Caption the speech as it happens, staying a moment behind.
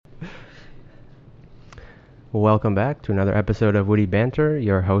Welcome back to another episode of Woody Banter.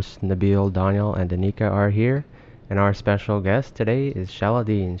 Your hosts Nabil, Daniel, and Danica are here, and our special guest today is Shella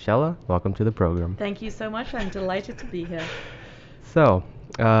Dean. Shella, welcome to the program. Thank you so much. I'm delighted to be here. So,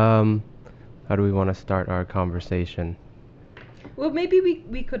 how do we want to start our conversation? Well, maybe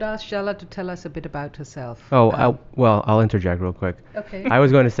we could ask Shella to tell us a bit about herself. I'll interject real quick. Okay. I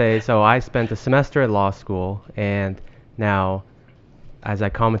was going to say, so I spent a semester at law school, and now, as I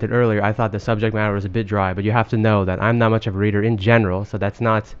commented earlier, I thought the subject matter was a bit dry, but you have to know that I'm not much of a reader in general, so that's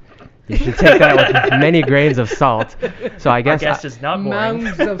not. You should take that with many grains of salt. So I Our guess guest is not boring.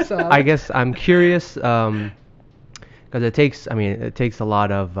 Mounds of salt. I guess I'm curious because it takes a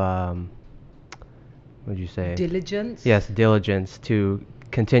lot of what would you say? Diligence. Yes, diligence to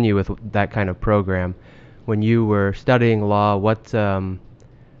continue with that kind of program. When you were studying law, what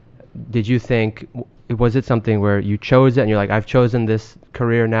did you think? Was it something where you chose it and you're like, I've chosen this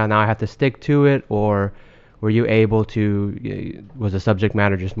career now I have to stick to it, or were you able to? Was the subject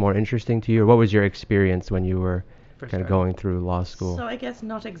matter just more interesting to you, or what was your experience when you were kind of going through law school? So I guess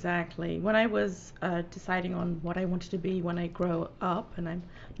not exactly. When I was deciding on what I wanted to be when I grow up, and I'm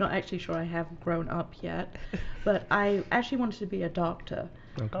not actually sure I have grown up yet, but I actually wanted to be a doctor.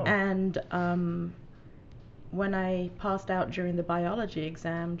 Okay. Oh. And when I passed out during the biology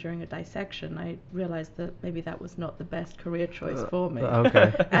exam during a dissection, I realized that maybe that was not the best career choice for me.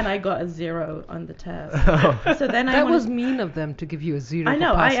 Okay. And I got a 0 on the test. Oh. So then That was mean of them to give you a 0 I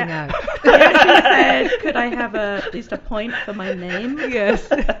know, for I- passing out. I actually said, could I have at least a point for my name? Yes.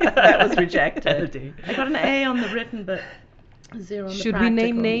 That was rejected. Kennedy. I got an A on the written, but 0 on the Should practical. we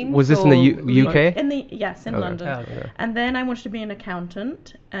name names? Was this in the or UK? Yes, in Okay. London. Oh, okay. And then I wanted to be an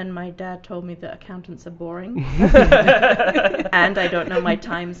accountant, and my dad told me that accountants are boring. And I don't know my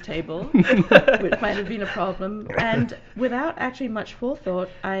times table, which might have been a problem. And without actually much forethought,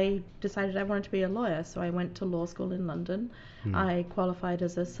 I decided I wanted to be a lawyer. So I went to law school in London. I qualified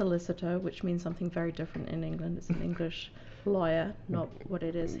as a solicitor, which means something very different in England. It's an English lawyer, not what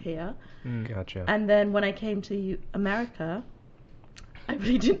it is here. Gotcha. And then when I came to America, I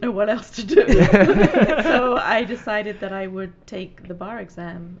really didn't know what else to do. So I decided that I would take the bar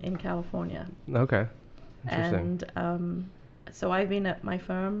exam in California. Okay. Interesting. And so I've been at my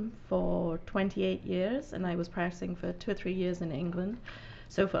firm for 28 years, and I was practicing for 2 or 3 years in England.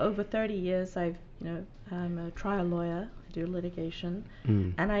 So for over 30 years, I'm a trial lawyer. I do litigation,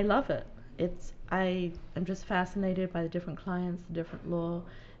 and I love it. I'm just fascinated by the different clients, the different law,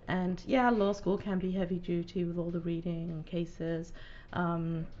 and yeah, law school can be heavy duty with all the reading and cases.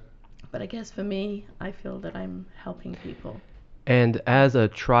 But I guess for me, I feel that I'm helping people. And as a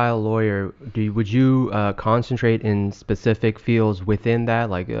trial lawyer, would you concentrate in specific fields within that,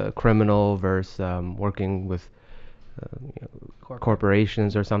 like criminal versus working with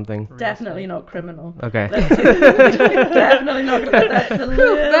corporations or something? Definitely not criminal. Okay. Definitely not criminal. That's a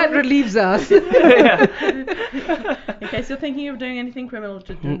little... That relieves us. In case you're thinking of doing anything criminal,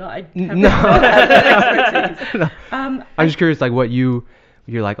 just do not. I have No. no expertise. No. I'm just curious, like what you're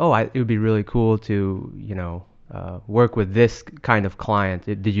like. Oh, it would be really cool to work with this kind of client.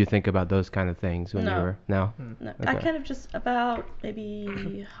 Did you think about those kind of things when you No. were? No. No, Okay. I kind of just about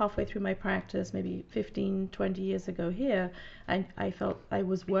maybe halfway through my practice, maybe 15, 20 years ago here, I felt I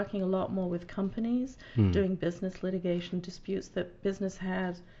was working a lot more with companies, doing business litigation disputes that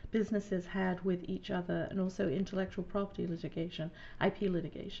businesses had with each other, and also intellectual property litigation, IP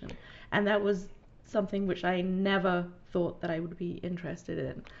litigation. And that was something which I never thought that I would be interested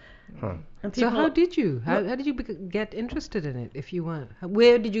in. Huh. And So how did you? How Well- did you get interested in it? If you were,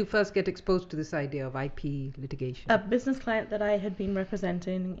 where did you first get exposed to this idea of IP litigation? A business client that I had been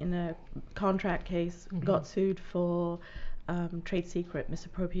representing in a contract case got sued for trade secret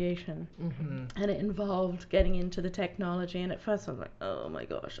misappropriation, and it involved getting into the technology. And at first I was like, oh my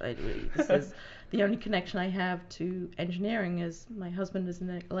gosh, this is the only connection I have to engineering is my husband is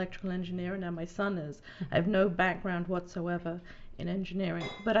an electrical engineer, and now my son is. I have no background whatsoever in engineering,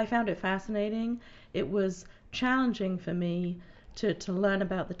 but I found it fascinating. It was challenging for me to learn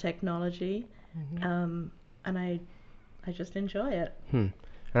about the technology, and I just enjoy it.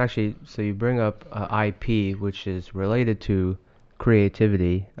 And actually, so you bring up IP, which is related to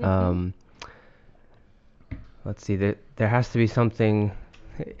creativity. Let's see, there has to be something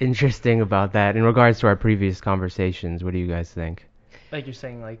interesting about that in regards to our previous conversations. What do you guys think? Like you're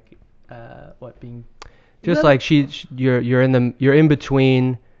saying, like what being Just Well- like you're in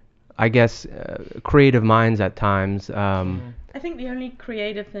between, I guess, creative minds at times. I think the only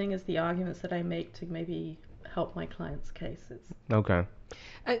creative thing is the arguments that I make to maybe help my clients' cases. Okay.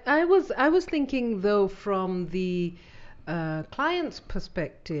 I was thinking though from the client's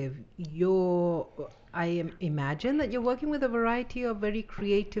perspective, imagine that you're working with a variety of very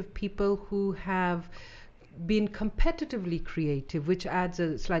creative people who have been competitively creative, which adds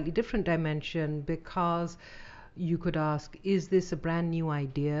a slightly different dimension, because you could ask, is this a brand new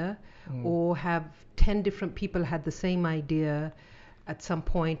idea, or have 10 different people had the same idea at some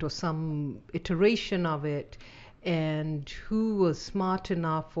point or some iteration of it, and who was smart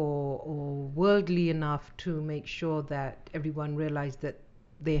enough or worldly enough to make sure that everyone realized that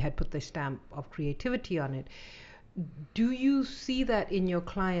they had put their stamp of creativity on it. Do you see that in your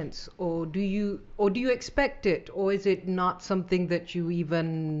clients, or do you expect it, or is it not something that you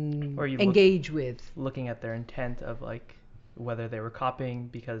even engage with? Looking at their intent of like whether they were copying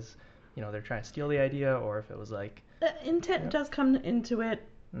because they're trying to steal the idea, or if it was like intent does come into it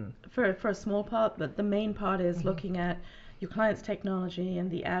for a small part, but the main part is looking at your client's technology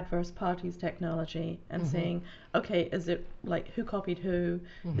and the adverse party's technology and saying, okay, is it like who copied who?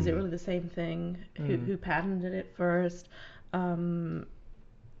 Is it really the same thing? Who patented it first? Sometimes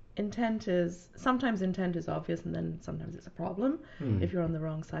intent is obvious, and then sometimes it's a problem if you're on the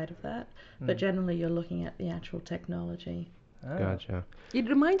wrong side of that. But generally you're looking at the actual technology. Oh. Gotcha. It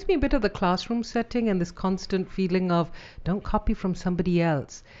reminds me a bit of the classroom setting and this constant feeling of don't copy from somebody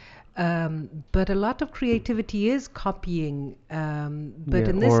else. But a lot of creativity is copying. But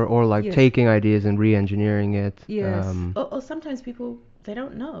in this, or like taking ideas and re-engineering it. Yes. Or sometimes people, they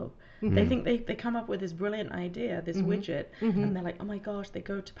don't know. They think they come up with this brilliant idea, this widget, and they're like, oh my gosh, they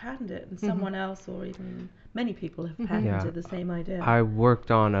go to patent it, and someone else, or even many people have patented the same idea. I worked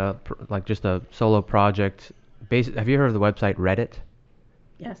on just a solo project. Have you heard of the website Reddit?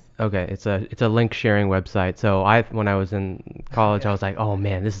 Yes. Okay, it's a link sharing website. So when I was in college, I was like, oh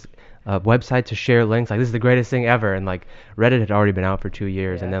man, this is a website to share links. Like, this is the greatest thing ever. And like Reddit had already been out for 2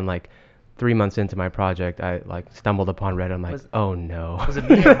 years, and then like 3 months into my project, I like stumbled upon Reddit. I'm like, oh no. Was it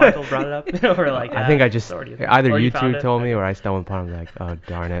me or Michael brought it up? Or like I think I just either you two it? told me or I stumbled upon it. Like, oh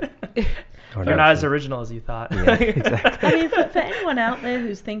darn it. You're not as original as you thought. Yeah, exactly. I mean, for anyone out there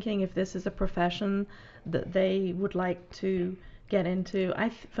who's thinking if this is a profession that they would like to get into,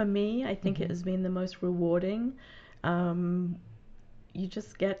 for me, I think it has been the most rewarding. You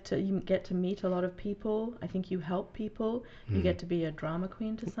just get to meet a lot of people. I think you help people. You get to be a drama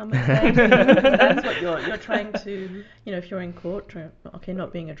queen to some extent. That's what you're trying to, if you're in court,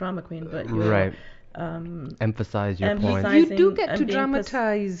 not being a drama queen, but you're emphasize your point. You do get to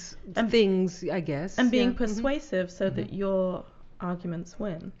dramatize things, I guess, and being persuasive so that your arguments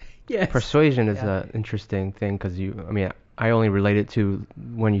win. Yes. Persuasion is an interesting thing because I only relate it to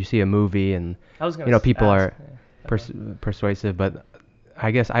when you see a movie and people are persuasive, but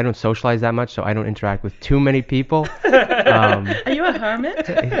I guess I don't socialize that much, so I don't interact with too many people. Are you a hermit?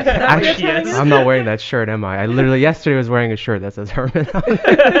 Actually, I'm not wearing that shirt, am I? I literally yesterday was wearing a shirt that says hermit.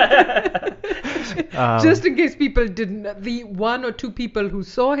 Just in case people didn't, the 1 or 2 people who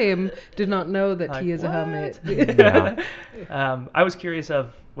saw him did not know that he is a hermit. I was curious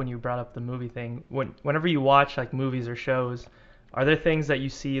of when you brought up the movie thing. Whenever you watch like movies or shows, are there things that you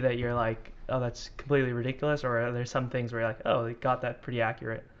see that you're like, oh, that's completely ridiculous, or are there some things where you're like, oh, they got that pretty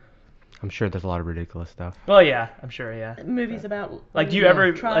accurate? I'm sure there's a lot of ridiculous stuff. Well, yeah, I'm sure, yeah. Movies about do you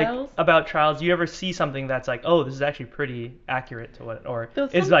ever trials? like about trials? Do you ever see something that's like, oh, this is actually pretty accurate to what, or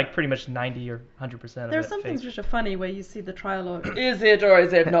is like pretty much 90 or 100% of it? There's some things which are funny where you see the trial of is it or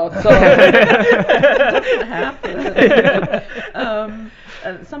is it not so? It doesn't happen.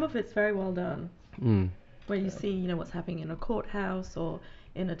 Some of it's very well done. Where you see, what's happening in a courthouse or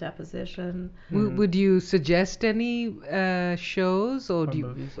in a deposition. Would you suggest any shows or do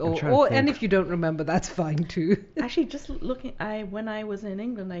movies? And if you don't remember, that's fine too. Actually, just looking, when I was in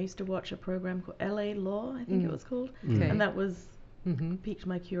England, I used to watch a program called LA Law, I think it was called, and that was piqued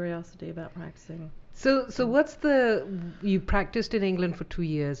my curiosity about practicing. So you practiced in England for 2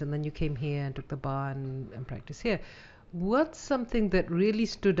 years, and then you came here and took the bar and practiced here. What's something that really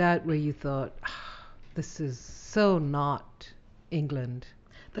stood out where you thought, this is so not England?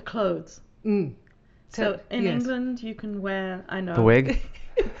 The clothes. So in England, you can wear, I know. The wig?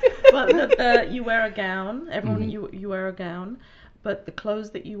 Well, you wear a gown. Everyone, you wear a gown. But the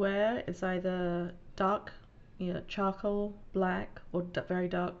clothes that you wear is either dark, charcoal, black, or very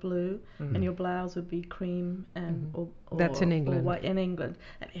dark blue. And your blouse would be cream or that's in England. Or white in England.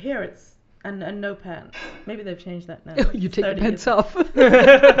 And here it's, and no pants. Maybe they've changed that now. You take your pants off. I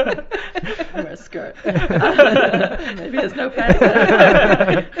wear a skirt. Maybe there's no pants.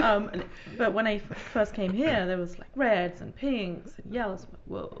 But when I first came here, there was like reds and pinks and yellows.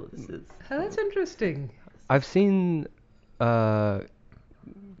 Whoa, this is. Oh, that's interesting. I've seen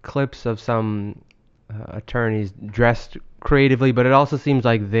clips of some attorneys dressed creatively, but it also seems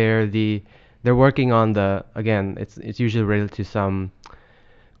like they're working on again, it's usually related to some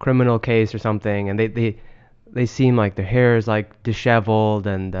criminal case or something, and they seem like their hair is like disheveled,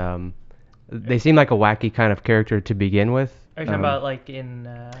 and they seem like a wacky kind of character to begin with. Are you talking about like in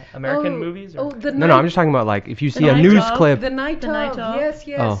American movies? Or? No, I'm just talking about like if you see a Night news Of. clip. The night of. Yes,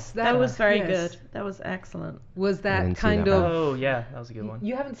 yes. Oh. That was very yes. good. That was excellent. Was I that didn't see kind that of? one. Oh yeah, that was a good one.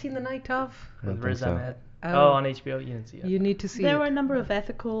 You haven't seen the night of? I don't With think Riz so. Ahmed. Oh. Oh, on HBO, you didn't see it. You need to see There it. were a number of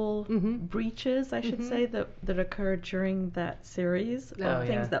ethical Mhm. breaches, I should Mhm. say, that occurred during that series. Oh, Of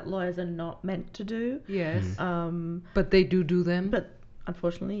things yeah. that lawyers are not meant to do. Yes. Mm. But they do them. But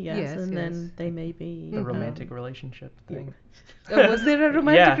unfortunately, yes. Yes, and yes. then they may be The romantic relationship yeah. thing. Was there a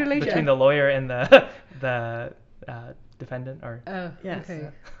romantic yeah, relationship? between the lawyer and the defendant, or Oh, Yes. okay.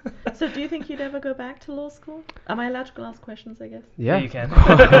 So, do you think you'd ever go back to law school? Am I allowed to ask questions? I guess. Yeah, you can.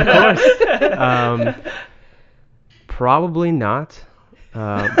 of course. Probably not.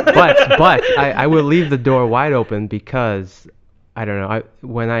 But I will leave the door wide open because I don't know.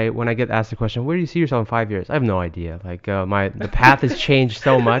 When I get asked the question, where do you see yourself in 5 years? I have no idea. Like the path has changed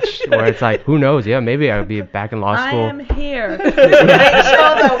so much where it's like, who knows? Yeah, maybe I'll be back in law I school. am here to make sure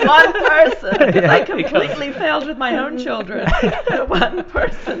that one person, 'cause I completely failed with my own children, that one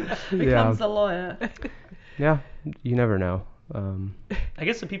person becomes a lawyer. Yeah, you never know. I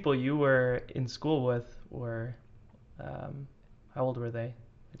guess the people you were in school with were, how old were they?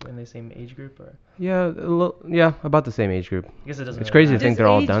 Like, were in the same age group, or? Yeah, about the same age group. I guess it doesn't. It's really crazy to matter. think they're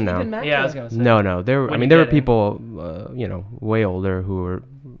all age done now. even matter? Yeah, I was gonna say. No, there. When I mean, you there were get in. people, way older who were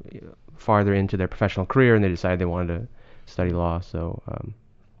farther into their professional career, and they decided they wanted to study law. So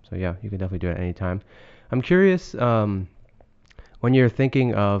yeah, you can definitely do it at any time. I'm curious, when you're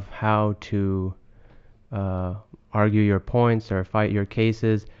thinking of how to argue your points or fight your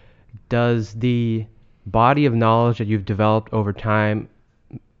cases, does the body of knowledge that you've developed over time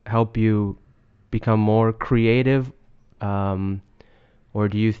help you become more creative, or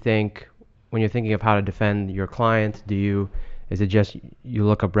do you think when you're thinking of how to defend your client, is it just you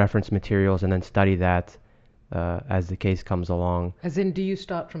look up reference materials and then study that as the case comes along? As in, do you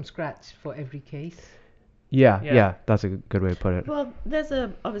start from scratch for every case? Yeah, that's a good way to put it. Well, there's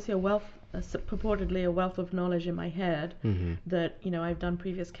obviously purportedly a wealth of knowledge in my head Mm-hmm. that I've done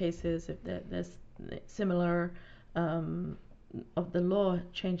previous cases. If there's similar, of the law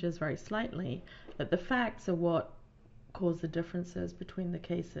changes very slightly, but the facts are what cause the differences between the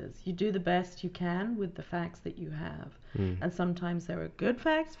cases. You do the best you can with the facts that you have, and sometimes there are good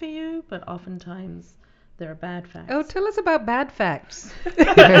facts for you, but oftentimes there are bad facts. Oh, tell us about bad facts.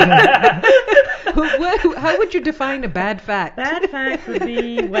 How would you define a bad fact? Bad fact would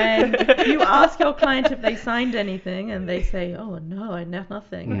be when you ask your client if they signed anything and they say, "Oh no, I know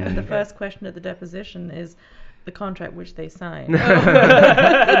nothing." And the first question at the deposition is the contract which they signed. Okay,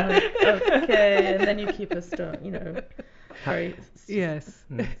 and then you keep a very Yes.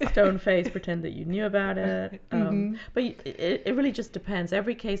 stone face, pretend that you knew about it. But it really just depends.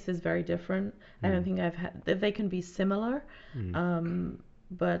 Every case is very different. I don't think they can be similar,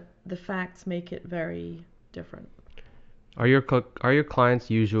 but the facts make it very different. Are your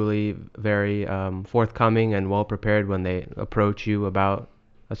clients usually very forthcoming and well prepared when they approach you about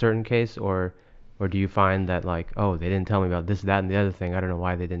a certain case, or do you find that like, oh, they didn't tell me about this, that, and the other thing, I don't know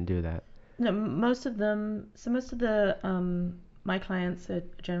why they didn't do that? No, most of the my clients are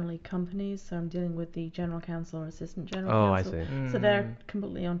generally companies, so I'm dealing with the general counsel or assistant general counsel. I see. So they're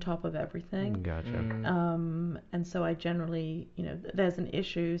completely on top of everything. Gotcha. And so I generally, there's an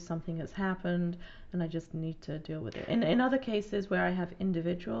issue, something has happened, and I just need to deal with it. In other cases where I have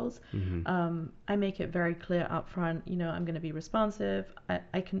individuals, I make it very clear up front, I'm going to be responsive.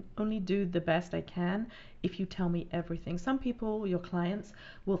 I can only do the best I can if you tell me everything. Some people, your clients,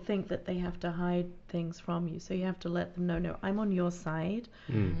 will think that they have to hide things from you. So you have to let them know, no, I'm on your side.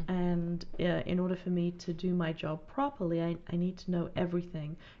 And in order for me to do my job properly, I need to know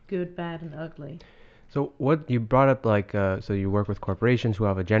everything, good, bad, and ugly. So what you brought up, like, so you work with corporations who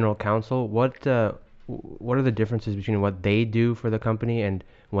have a general counsel. What are the differences between what they do for the company and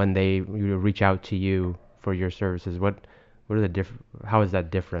when they reach out to you for your services? How is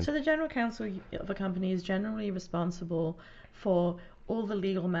that different? So the general counsel of a company is generally responsible for all the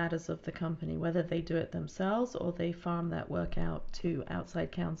legal matters of the company, whether they do it themselves or they farm that work out to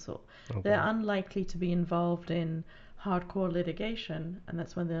outside counsel. Okay. They're unlikely to be involved in hardcore litigation, and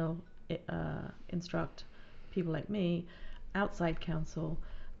that's when they'll instruct people like me, outside counsel,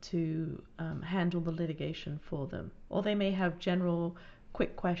 to handle the litigation for them. Or they may have general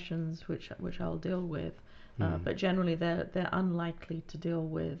quick questions which I'll deal with, but generally they're unlikely to deal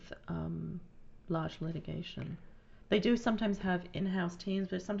with large litigation. They do sometimes have in-house teams,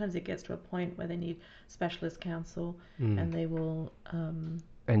 but sometimes it gets to a point where they need specialist counsel, and they will.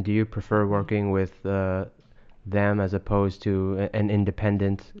 And do you prefer working with them as opposed to an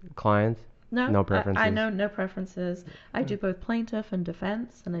independent client? No, No preferences? I know no preferences. I do both plaintiff and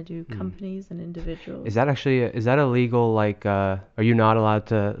defense, and I do companies and individuals. Is that illegal? Like, are you not allowed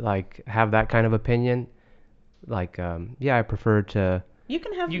to like have that kind of opinion? Like, yeah, I prefer to. You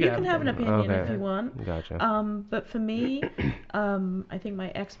can have an opinion. opinion Okay. if you want. Gotcha. But for me, I think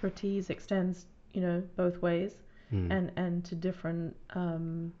my expertise extends, both ways, and to different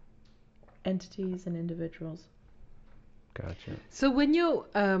entities and individuals. Gotcha. So when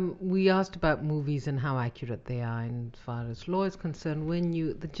we asked about movies and how accurate they are, and as far as law is concerned,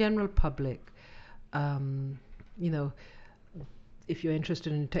 the general public, if you're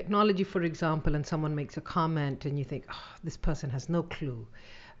interested in technology, for example, and someone makes a comment and you think, this person has no clue.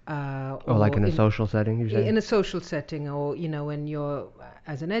 Like in a social setting, you say? In a social setting, or, when you're,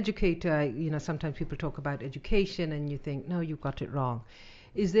 as an educator, sometimes people talk about education and you think, no, you got it wrong.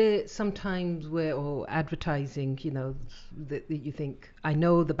 Is there sometimes or advertising, that you think, I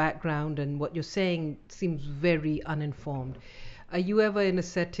know the background and what you're saying seems very uninformed. Are you ever in a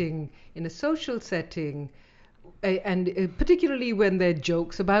social setting, and particularly when there are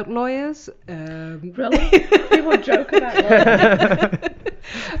jokes about lawyers? Really? People joke about lawyers?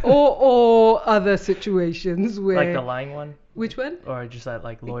 or other situations where... Like the lying one? Which one? Or just that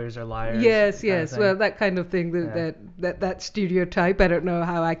like lawyers are liars? Yes. kind of thing? Well, that kind of thing, that stereotype. I don't know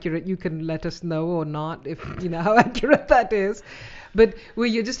how accurate. You can let us know or not if you know how accurate that is. But where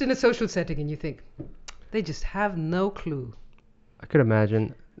you're just in a social setting and you think, they just have no clue. I could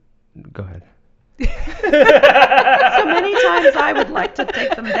imagine. Go ahead. So many times I would like to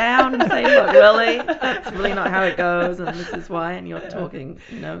take them down and say, look, really, that's really not how it goes, and this is why, and you're talking,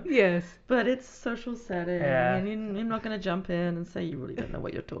 Yes. But it's social setting, Yeah. and you're not going to jump in and say you really don't know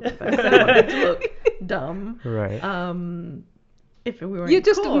what you're talking about. So I don't want it to look dumb. Right. If we were You're in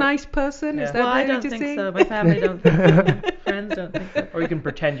just court. a nice person. Yeah. Is that Well, I what don't you're think saying? so. My family don't think so. My friends don't think so. Or you can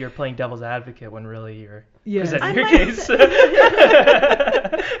pretend you're playing devil's advocate when really you're Yes. presenting I your might- case.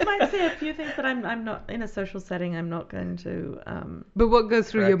 I might say a few things, but I'm not in a social setting. I'm not going to. But what goes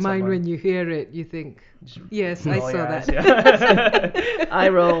through your Correct mind someone. when you hear it? You think, yes, I Roll saw your eyes, that. yeah. I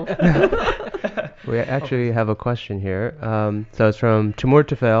roll. We actually have a question here. So it's from Timur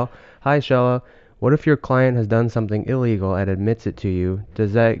Tefel. Hi, Shella. What if your client has done something illegal and admits it to you?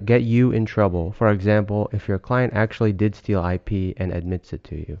 Does that get you in trouble? For example, if your client actually did steal IP and admits it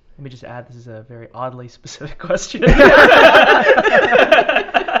to you. Let me just add, this is a very oddly specific question.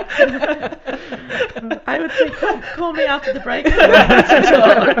 I would say call me after the break.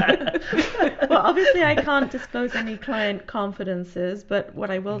 Well, obviously I can't disclose any client confidences, but what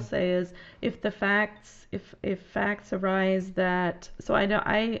I will say is if facts arise that, so I know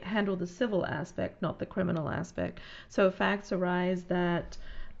I handle the civil aspect, not the criminal aspect. So if facts arise that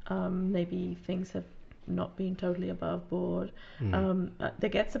maybe things have not been totally above board, there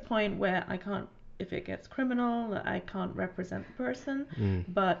gets a point where I can't, if it gets criminal, I can't represent the person.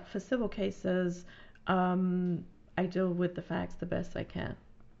 But for civil cases, I deal with the facts the best I can.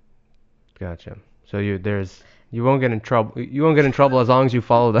 Gotcha. So you won't get in trouble. You won't get in trouble as long as you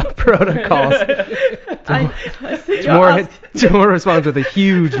follow the protocols. Timur responds with a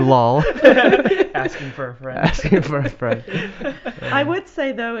huge lull. Asking for a friend. Asking for a friend. I would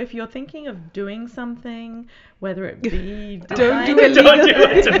say though, if you're thinking of doing something, whether it be Don't do designing- Don't do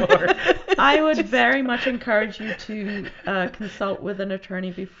it tomorrow. I would very much encourage you to consult with an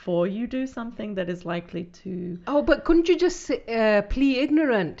attorney before you do something that is likely to. Oh, but couldn't you just plead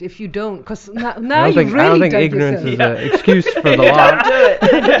ignorant if you don't? Because now I you've don't really think dug ignorance yourself. is an excuse for the law. Don't do it.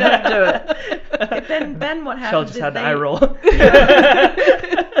 Don't do it. Then what Shell happens just is had the they. eye roll.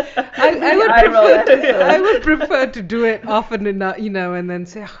 I would prefer to do it often enough, and then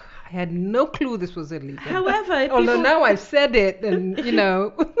say, "Oh, I had no clue this was illegal." However, if Although people- now I've said it, and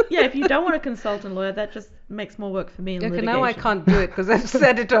Yeah, if you don't want to consult a lawyer, that just makes more work for me in Okay, litigation. now I can't do it because I've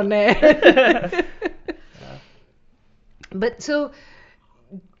said it on air. But so,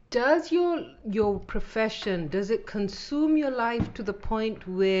 does your profession, does it consume your life to the point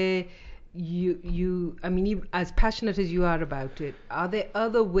where you as passionate as you are about it, are there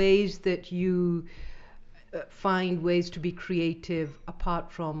other ways that you find ways to be creative apart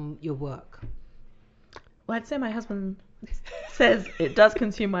from your work? Well, I'd say my husband says it does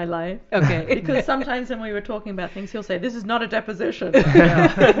consume my life. Okay. Because sometimes when we were talking about things, he'll say, "This is not a deposition."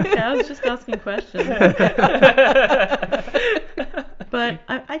 Yeah, I was just asking questions. But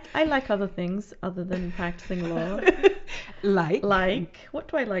I like other things other than practicing law. Like? Like, what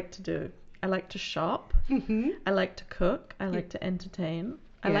do I like to do? like to shop. I like to cook. I like to entertain.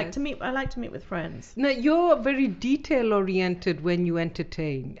 I like to meet with friends. Now you're very detail oriented when you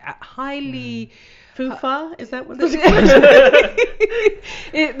entertain. Highly. Fufa, is that what it's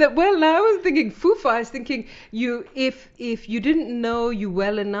Well, now I was thinking fufa. I was thinking if you didn't know you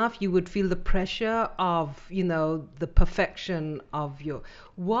well enough, you would feel the pressure of the perfection of your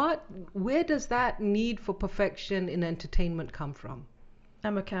Where does that need for perfection in entertainment come from?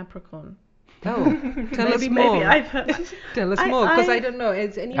 I'm a Capricorn. Oh, tell us more. Maybe I've heard. Tell us more, because I don't know.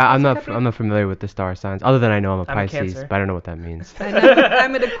 Is any of I'm us not Capricorn? I'm not familiar with the star signs, other than I know I'm a I'm a Pisces, Cancer. but I don't know what that means. And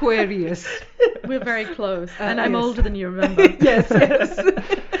I'm an Aquarius. We're very close, and I'm yes. older than you. Remember? Yes.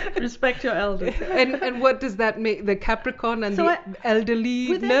 Respect your elders. And what does that make? The Capricorn and So the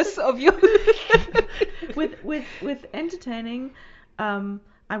elderliness with of your. with entertaining,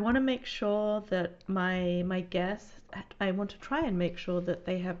 I want to make sure that my guests, I want to try and make sure that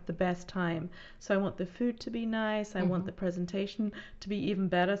they have the best time. So I want the food to be nice. I want the presentation to be even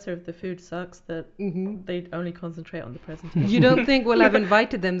better. So if the food sucks, that they only concentrate on the presentation. You don't think, well, I've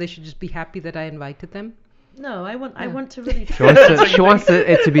invited them, they should just be happy that I invited them? No, I want to really. She wants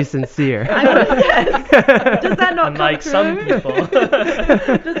it to be sincere. Yes. Does that not Unlike come some true? people.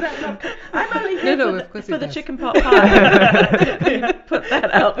 Does that not? I'm only here of course for it the does. chicken pot pie. Put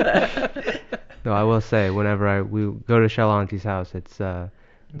that out there. No, I will say, whenever we go to Shalanti's house, it's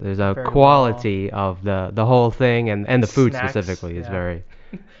there's a Very quality of the whole thing, and the food Snacks, specifically is yeah. very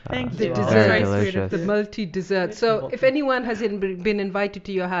Thank The you. Wow. very desserts, delicious. the multi-dessert. So if anyone has been invited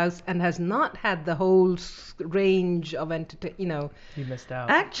to your house and has not had the whole range of You missed out.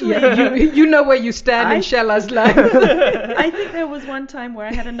 Actually, you know where you stand in Shella's life. I think there was one time where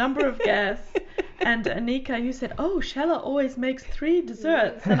I had a number of guests, and Anika, you said, "Oh, Shella always makes 3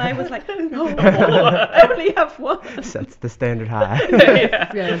 desserts," and I was like, "No, I only have 1." Sets the standard high.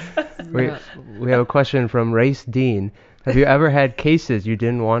 Yes. We have a question from Race Dean. Have you ever had cases you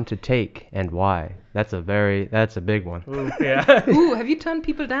didn't want to take, and why? That's a big one. Ooh, yeah. Ooh, have you turned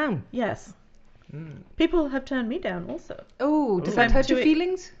people down? Yes, people have turned me down also. Oh, does If that I'm hurt your doing-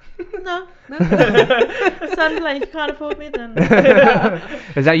 feelings? No, Sounds like you can't afford me then.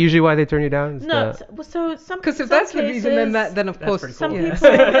 Is that usually why they turn you down? Is No, the- so some. Because if some that's the reason, then cases- then of That's course pretty Some cool. people,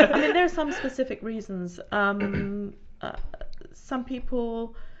 I mean, there are some specific reasons. Some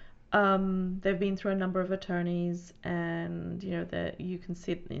people, they've been through a number of attorneys, and that you can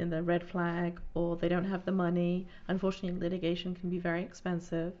see it in the red flag, or they don't have the money. Unfortunately, litigation can be very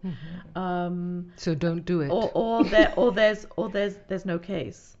expensive. So don't do it. Or there's no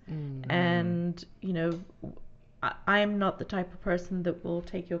case, and I'm not the type of person that will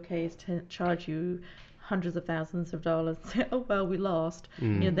take your case to charge you hundreds of thousands of dollars. Say, oh well, we lost.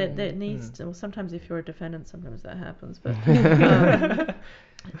 That needs to. Well, sometimes if you're a defendant, sometimes that happens. But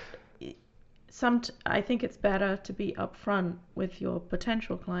I think it's better to be upfront with your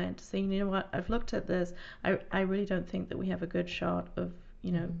potential client, to say, you know what, I've looked at this. I really don't think that we have a good shot of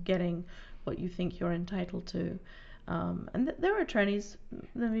getting what you think you're entitled to. And there are attorneys,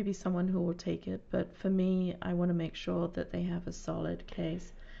 there may be someone who will take it, but for me, I want to make sure that they have a solid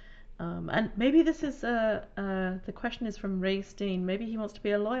case. And maybe this is the question is from Ray Steen. Maybe he wants to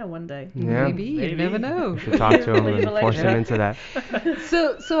be a lawyer one day. Yeah. Maybe you never know. You should talk to him Leave and a force him lecture. into that.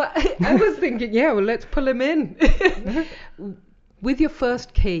 So I was thinking, yeah, well, let's pull him in. With your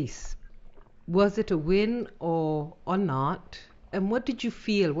first case, was it a win or not? And what did you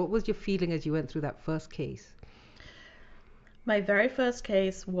feel? What was your feeling as you went through that first case? My very first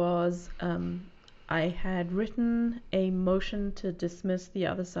case was I had written a motion to dismiss the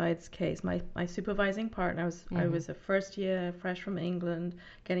other side's case. My supervising partner, I was a first year fresh from England,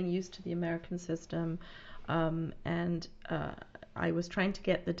 getting used to the American system, and I was trying to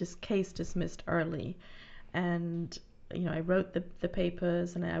get the case dismissed early, and I wrote the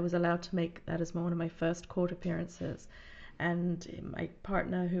papers, and I was allowed to make that as one of my first court appearances. And my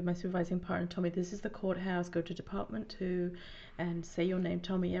supervising partner told me, this is the courthouse, go to Department 2 and say your name,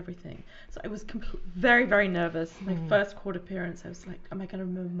 tell me everything. So I was very, very nervous. My first court appearance, I was like, am I going to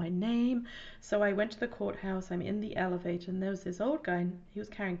remember my name? So I went to the courthouse, I'm in the elevator, and there was this old guy, and he was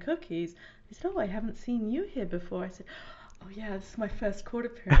carrying cookies. He said, oh, I haven't seen you here before. I said, oh yeah, this is my first court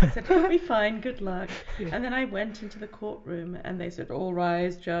appearance. I said, you'll be fine, good luck. And then I went into the courtroom, and they said, all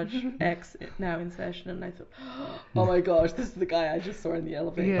rise, Judge X now in session. And I thought, oh my gosh, this is the guy I just saw in the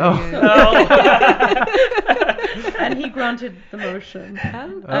elevator. Yeah, And he granted the motion.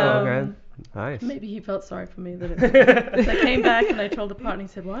 Okay. Nice. Maybe he felt sorry for me that it, I came back and I told the partner. He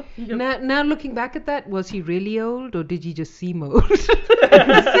said, "What?" He goes, Now looking back at that, was he really old or did he just seem old? "He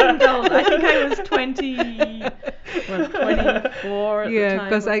seemed old." I think I was 24 at Yeah, the time.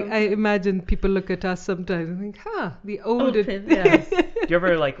 because or I something. imagine people look at us sometimes and think, the Old older. pin, yes. Do you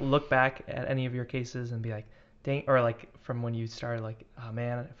ever like look back at any of your cases and be like, dang, or like from when you started, like, oh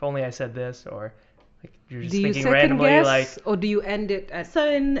man, if only I said this, or like you're just Do you thinking second randomly, guess, like, or do you end it at? So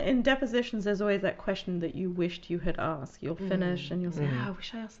in depositions, there's always that question that you wished you had asked. You'll finish and you'll say, Mhm. I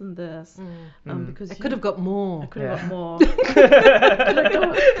wish I asked them this. Mhm. Because I could have got more. I could have Yeah. got more. Could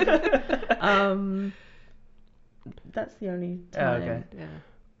have got- that's the only time. okay. Yeah.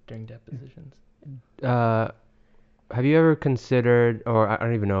 during depositions. Have you ever considered, or I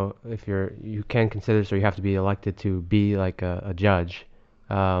don't even know if you can consider this, or you have to be elected to be like a judge?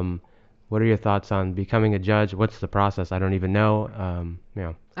 What are your thoughts on becoming a judge? What's the process? I don't even know.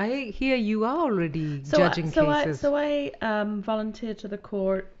 I hear you are already So judging cases. I volunteered to the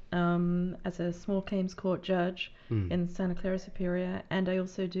court as a small claims court judge in Santa Clara Superior, and I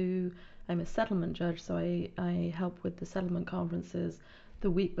also I'm a settlement judge, so I help with the settlement conferences. The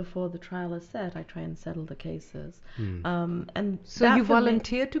week before the trial is set, I try and settle the cases. And So that you for me-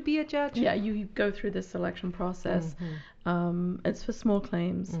 volunteer to be a judge? Yeah, you go through this selection process. It's for small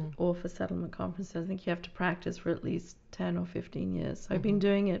claims or for settlement conferences. I think you have to practice for at least 10 or 15 years. So I've been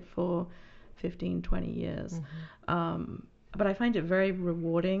doing it for 15, 20 years. But I find it very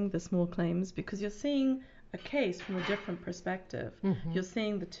rewarding, the small claims, because you're seeing a case from a different perspective. You're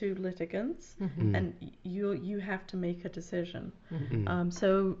seeing the two litigants, and you have to make a decision.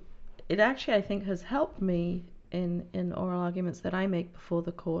 So it actually, I think, has helped me in oral arguments that I make before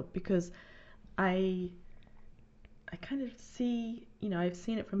the court, because I kind of see, I've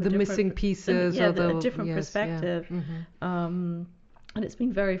seen it from The a different missing pieces, a or different yes, perspective. Yeah. And it's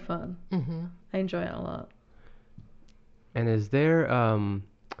been very fun. Mm-hmm. I enjoy it a lot. And is there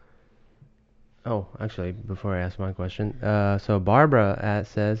oh, actually, before I ask my question, so Barbara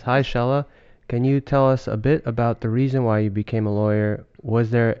says, "Hi Shella, can you tell us a bit about the reason why you became a lawyer? Was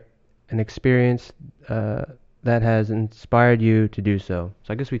there an experience that has inspired you to do so?"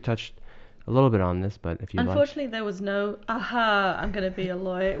 So I guess we touched a little bit on this, but if you'd like. Unfortunately, there was no, I'm going to be a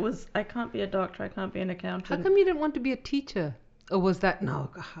lawyer. It was, I can't be a doctor, I can't be an How accountant. come you didn't want to be a teacher? Or was that no?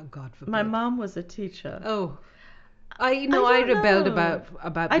 God forbid. My mom was a teacher. Oh, I don't rebelled know.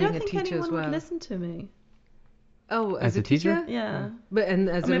 about I being don't a think teacher anyone as well. would listen to me. Oh, As a teacher? Yeah. But and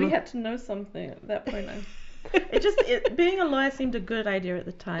as I maybe a had to know something at that point. Being a lawyer seemed a good idea at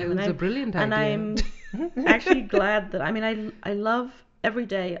the time. it was a brilliant idea. And I'm actually glad that, I love, every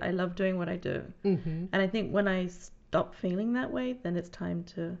day I love doing what I do. Mm-hmm. And I think when I stop feeling that way, then it's time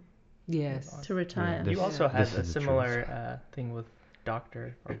to Yes. retire. This- You also this had is a the truth. similar thing with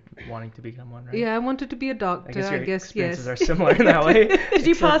doctor, or wanting to become one, right? Yeah, I wanted to be a doctor. I guess your experiences yes. are similar in that way. Did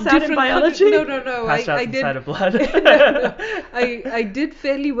you pass out in Different biology? No. Passed out I inside did. of blood. No. I did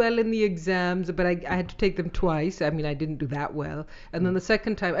fairly well in the exams, but I had to take them twice. I didn't do that well. And then the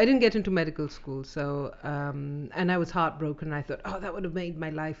second time, I didn't get into medical school. So, and I was heartbroken. I thought, that would have made my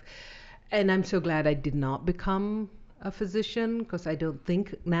life. And I'm so glad I did not become a physician, because I don't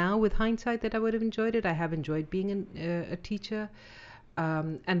think now, with hindsight, that I would have enjoyed it. I have enjoyed being a teacher.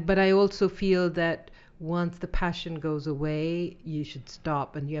 But I also feel that once the passion goes away, you should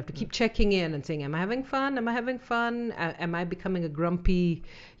stop, and you have to keep checking in and saying, am I having fun? Am I having fun? Am I becoming a grumpy,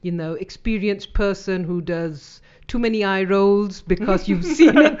 experienced person who does too many eye rolls because you've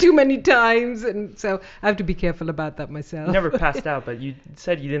seen it too many times? And so I have to be careful about that myself. You never passed out, but you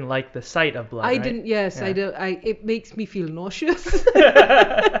said you didn't like the sight of blood, I right? didn't. Yes, Yeah. I don't. It makes me feel nauseous.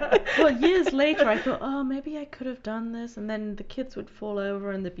 Well, years later, I thought, maybe I could have done this, and then the kids would fall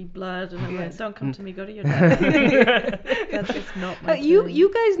over and there'd be blood, and I'm like, don't come to me, go to your dad. That's just not my You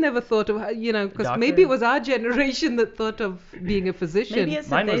thing. guys never thought of, because Doctor? maybe it was our generation that thought of being a physician. Maybe it's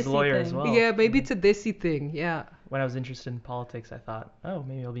Mine a was Desi lawyer thing. as well. Yeah, maybe it's a desi thing. Yeah. When I was interested in politics, I thought,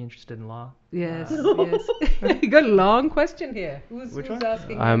 maybe I'll be interested in law. Yes. Yes. You got a long question here. Who's Which one?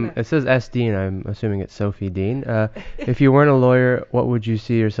 asking? Hannah? It says S. Dean. I'm assuming it's Sophie Dean. If you weren't a lawyer, what would you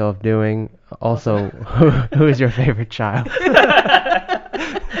see yourself doing? Also, who is your favorite child?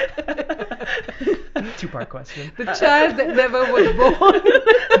 Two-part question. The child that never was born.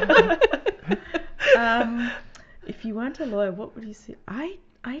 If you weren't a lawyer, what would you see? I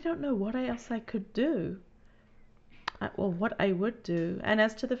don't know what else I could do. What I would do. And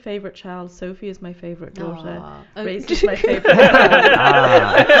as to the favorite child, Sophie is my favorite daughter. Aw. Grace is my favorite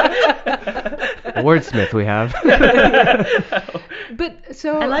child. Wordsmith we have. But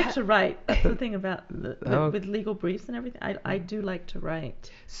So I like to write. That's the thing about Oh. with legal briefs and everything. I do like to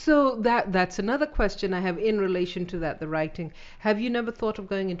write. So that's another question I have in relation to that, the writing. Have you never thought of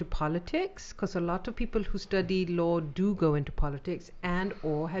going into politics? Because a lot of people who study law do go into politics. And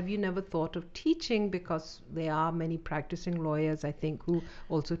or have you never thought of teaching? Because there are many practicing lawyers, I think, who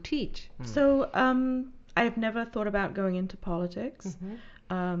also teach. So I have never thought about going into politics.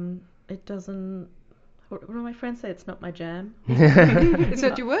 It doesn't. What do my friends say? It's not my jam. Is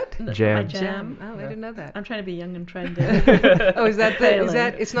that your word? It's not Jam. my jam. Oh, I didn't know that. I'm trying to be young and trendy. Oh, is that Failing.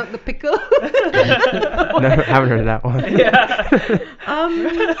 it's not the pickle? No, I haven't heard of that one.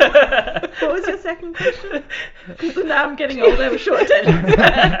 What was your second question? Now I'm getting old. I have a short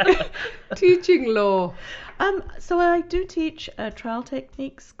attention. Teaching law. So I do teach a trial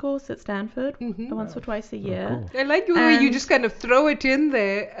techniques course at Stanford once or twice a year. cool. I like the way you And- just kind of throw it in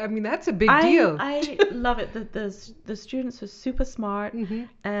there. I mean, that's a big deal. I love it. The students are super smart,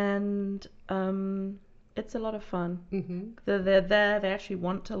 and it's a lot of fun. They're there. They actually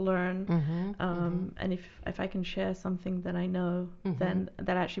want to learn. And if I can share something that I know, then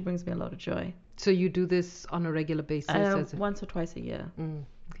that actually brings me a lot of joy. So you do this on a regular basis? Once or twice a year.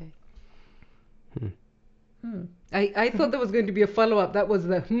 Okay. Hmm. I thought there was going to be a follow-up. That was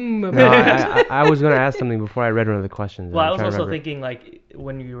the about. No, I was going to ask something before I read one of the questions. Well, I'm I was trying to also remember. thinking, like,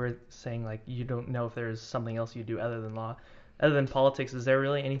 when you were saying, like, you don't know if there's something else you do other than law. Other than politics, is there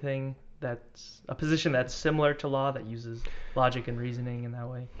really anything that's a position that's similar to law that uses logic and reasoning in that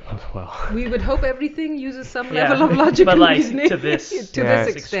way? Well, We would hope everything uses some Yeah, level of logic but and like reasoning to this, to Yeah. this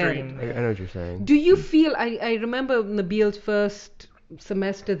this extent. extreme. I know what you're saying. Do you feel? I remember Nabil's first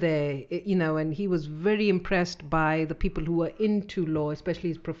semester there, and he was very impressed by the people who were into law, especially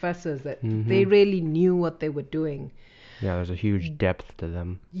his professors, that they really knew what they were doing. Yeah, there's a huge depth to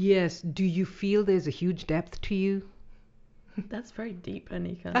them. Yes. Do you feel there's a huge depth to you? That's very deep,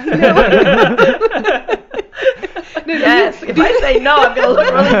 Anika. No, Yes. If I say no, I'm gonna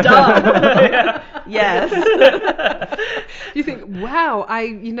look really dumb. Yes. You think, wow,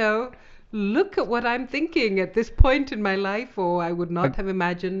 look at what I'm thinking at this point in my life, or I would not have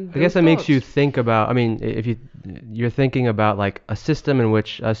imagined. I guess those that makes you thoughts. think about. I mean, if you're thinking about like a system in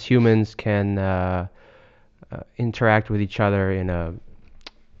which us humans can interact with each other in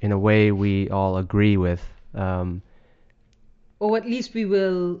a way we all agree with. Or at least we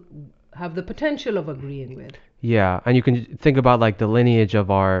will have the potential of agreeing with. Yeah, and you can think about like the lineage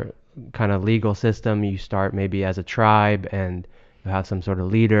of our kind of legal system. You start maybe as a tribe, and you have some sort of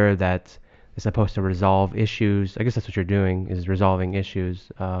leader that is supposed to resolve issues. I guess that's what you're doing, is resolving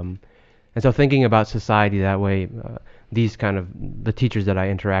issues. And so thinking about society that way, these kind of the teachers that I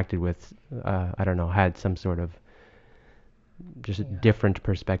interacted with, I don't know, had some sort of just a different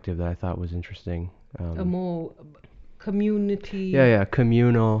perspective that I thought was interesting. A more community. Yeah,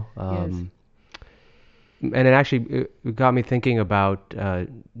 communal. Yes. And it actually it got me thinking about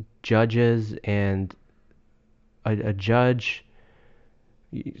judges and a judge.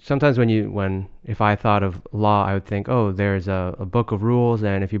 Sometimes if I thought of law, I would think, oh, there's a book of rules,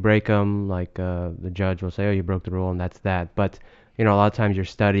 and if you break them, like the judge will say, oh, you broke the rule, and that's that. But a lot of times you're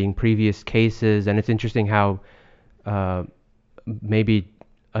studying previous cases, and it's interesting how maybe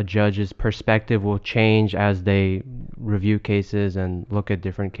a judge's perspective will change as they review cases and look at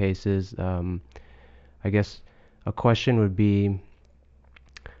different cases. I guess a question would be,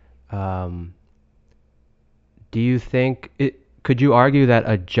 do you think could you argue that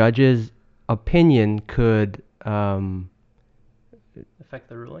a judge's opinion could Affect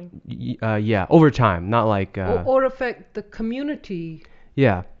the ruling? yeah, over time, not like or affect the community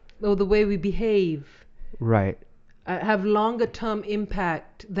yeah, or the way we behave, right. have longer term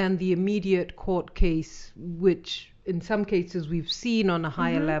impact than the immediate court case, which in some cases we've seen on a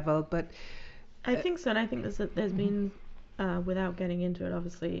higher level. But I think so, and I think there's been, without getting into it,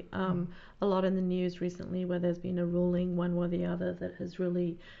 obviously, a lot in the news recently where there's been a ruling one way or the other that has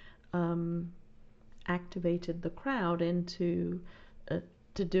really activated the crowd into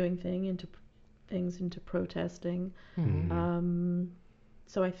doing things, into protesting.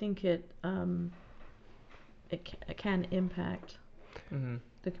 So I think it can impact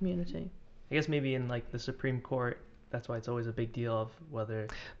the community. I guess maybe in like the Supreme Court, that's why it's always a big deal of whether.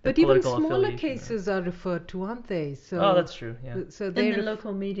 But the even political smaller affiliation or- cases are referred to, aren't they? So Oh, that's true. Yeah. So In they the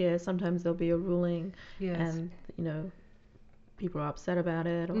local media, sometimes there'll be a ruling, yes. and people are upset about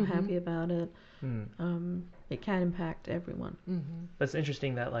it or happy about it. It can impact everyone. That's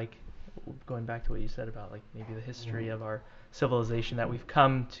interesting that, like, going back to what you said about like maybe the history of our civilization, that we've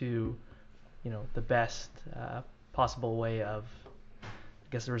come to, the best possible way of, I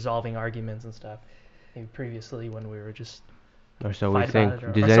guess, resolving arguments and stuff. Maybe previously when we were just Or so we fight think. about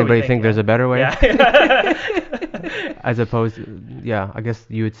it. Does or so we anybody think there's yeah. a better way? Yeah. As opposed to, yeah, I guess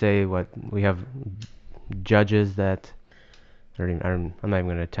you would say what we have judges that. I'm not even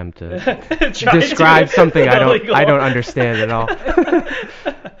going to attempt to describe something I don't understand at all.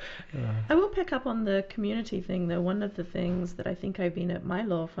 I will pick up on the community thing though. One of the things that I think I've been at my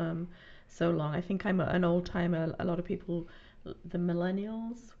law firm so long, I think I'm an old timer. A lot of people, the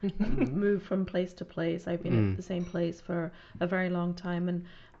millennials, move from place to place. I've been at the same place for a very long time, and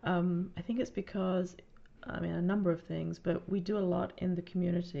I think it's because, I mean, a number of things, but we do a lot in the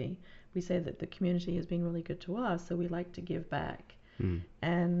community. We say that the community has been really good to us, so we like to give back.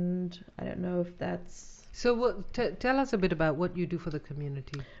 And I don't know if that's... So tell us a bit about what you do for the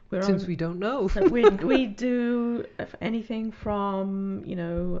community, We're since on- we don't know. So we do anything from,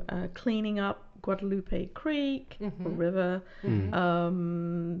 cleaning up Guadalupe Creek or river,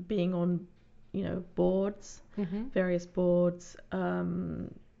 being on, boards, various boards,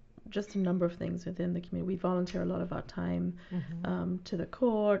 just a number of things within the community. We volunteer a lot of our time to the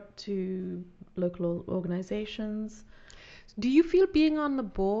court, to local organizations. Do you feel being on the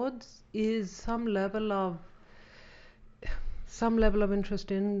boards is some level of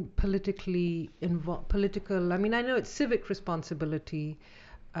interest in political? I mean, I know it's civic responsibility,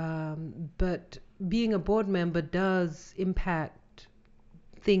 but being a board member does impact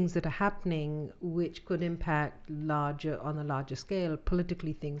things that are happening, which could impact on a larger scale,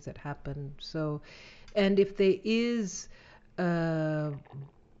 politically things that happen. So, and if there is a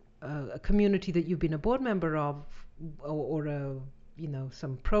community that you've been a board member of, or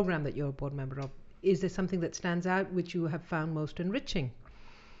some program that you're a board member of, is there something that stands out which you have found most enriching?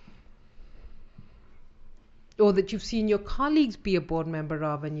 Or that you've seen your colleagues be a board member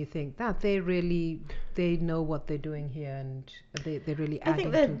of, and you think that they know what they're doing here, and they really I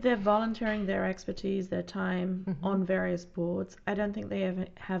adding think they're volunteering their expertise, their time on various boards. I don't think they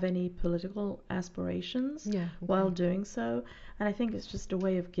have any political aspirations while doing so, and I think it's just a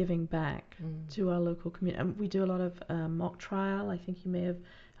way of giving back to our local community. We do a lot of mock trial. I think you may have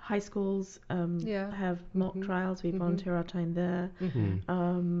high schools have mock trials. We volunteer our time there.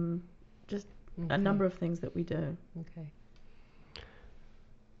 Just a number of things that we do. Okay.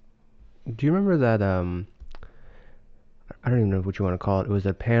 Do you remember that, I don't even know what you want to call it. It was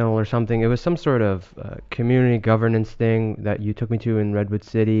a panel or something. It was some sort of community governance thing that you took me to in Redwood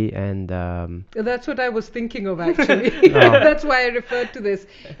City, and That's what I was thinking of, actually. That's why I referred to this.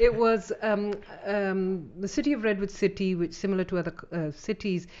 It was the city of Redwood City, which, similar to other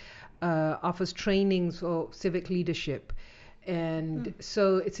cities, offers trainings for civic leadership. And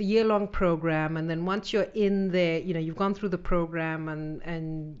so it's a year-long program, and then once you're in there, you've gone through the program,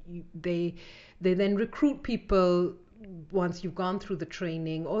 and they then recruit people once you've gone through the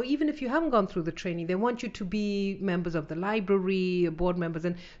training, or even if you haven't gone through the training, they want you to be members of the library, board members,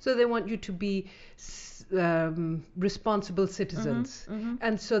 and so they want you to be responsible citizens.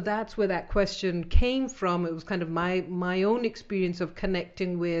 And so that's where that question came from. It was kind of my own experience of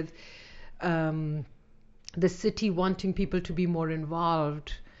connecting with the city wanting people to be more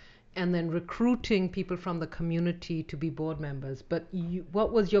involved, and then recruiting people from the community to be board members. But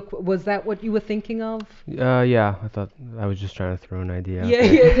was that what you were thinking of? Yeah, I thought I was just trying to throw an idea out Yeah,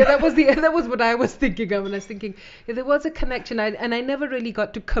 there. that was what I was thinking of, and I was thinking there was a connection, and I never really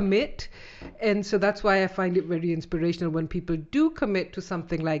got to commit, and so that's why I find it very inspirational when people do commit to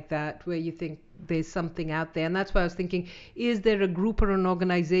something like that, where you think there's something out there. And that's why I was thinking, is there a group or an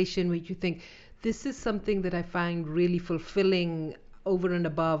organization where you think, this is something that I find really fulfilling over and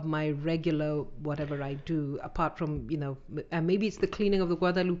above my regular whatever I do, apart from, and maybe it's the cleaning of the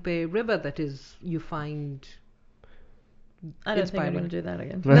Guadalupe River that you find I don't inspiring. think I'm going to do that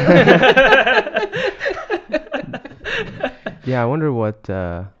again. Yeah, I wonder what,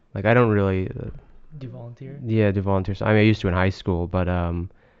 I don't really... Do you volunteer? Yeah, do volunteers. I mean, I used to in high school, but I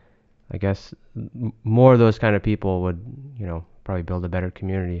guess more of those kind of people would, probably build a better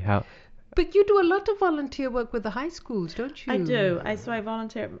community. But you do a lot of volunteer work with the high schools, don't you? I do. So I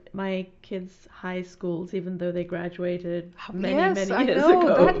volunteer at my kids' high schools, even though they graduated many years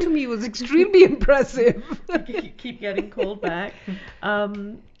ago. That to me was extremely impressive. Keep getting called back.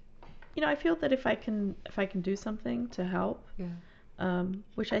 I feel that if I can do something to help,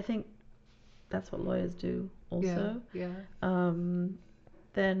 which I think that's what lawyers do also.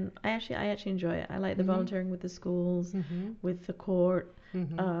 Then I actually enjoy it. I like the volunteering with the schools, with the court,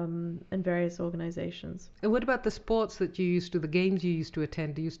 and various organizations. And what about the sports that you used to, the games you used to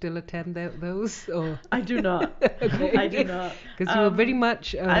attend? Do you still attend those? Or? I do not. Okay. I do not. Because you were very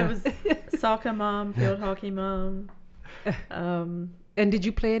much... I was soccer mom, field hockey mom. And did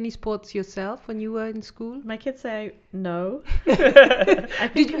you play any sports yourself when you were in school? My kids say no.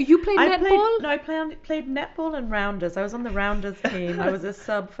 Did you play netball? No, I played netball and rounders. I was on the rounders team. I was a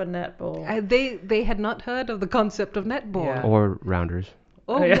sub for netball. They had not heard of the concept of netball. Yeah. Or rounders.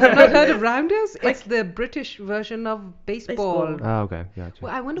 Oh, Yeah. you have not heard of rounders? It's the British version of baseball. Baseball. Oh, okay, gotcha.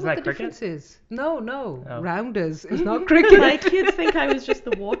 Well, I wonder Isn't what that the cricket? difference is. No. Oh. Rounders is not cricket. My kids think I was just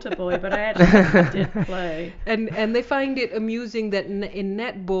the water boy, but I actually did play. And they find it amusing that in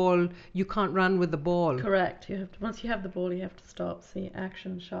netball you can't run with the ball. Correct. You have to, once you have the ball, you have to stop. See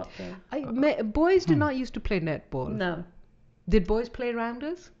action shot there. Boys did not used to play netball. No. Did boys play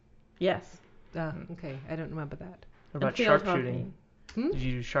rounders? Yes. Okay, I don't remember that. What about And field sharpshooting? Hmm? Did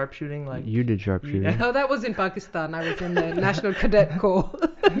you do sharpshooting? Like You did sharpshooting. Yeah. Oh, that was in Pakistan. I was in the National Cadet Corps.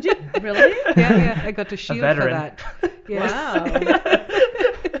 Really? Yeah, I got a shield for veteran. that. Yes. Wow.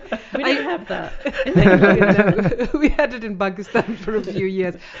 We didn't have that. We had it in Pakistan for a few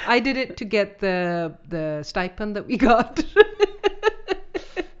years. I did it to get the stipend that we got.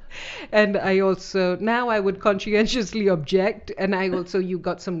 And I also, now I would conscientiously object, and you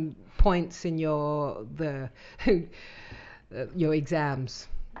got some points in your exams.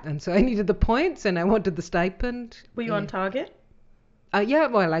 And so I needed the points and I wanted the stipend. Were you on target? Yeah,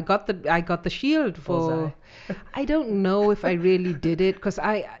 well, I got the shield for. Bullseye. I don't know if I really did it, because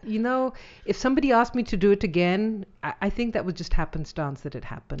if somebody asked me to do it again, I think that was just happenstance that it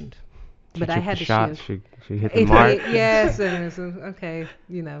happened. But I took had the a shot. shield. She hit the mark. Yes, and so, okay,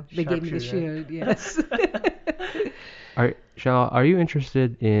 they gave me the Sharpshooter. shield. Yes. Are you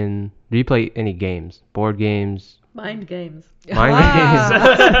interested in? Do you play any games? Board games? Mind games. Mind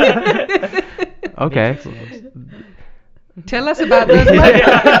Ah. Okay. Tell us about this.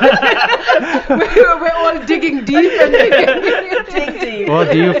 We're all digging deep and Dig deep.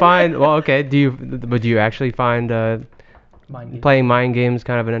 Well, do you find? Well, okay. Do you actually find mind games? playing mind games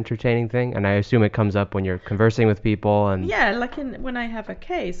kind of an entertaining thing? And I assume it comes up when you're conversing with people and. Yeah, like when I have a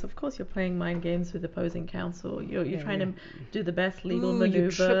case, of course you're playing mind games with opposing counsel. You're trying to do the best legal maneuver.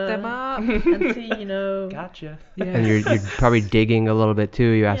 You trip them up. And see, Gotcha. And you're probably digging a little bit too.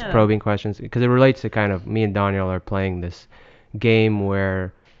 You ask Yeah. probing questions because it relates to kind of me and Daniel are playing this game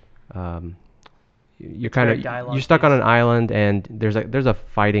where you're kind very of dialogue you're stuck on based. an island and there's a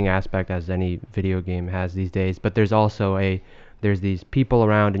fighting aspect as any video game has these days, but there's also there's these people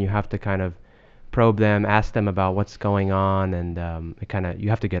around and you have to kind of probe them, ask them about what's going on, and it kind of you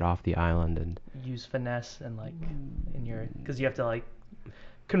have to get off the island and Use finesse and like because you have to like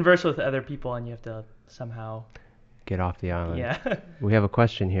converse with other people and you have to somehow. get off the island. Yeah. We have a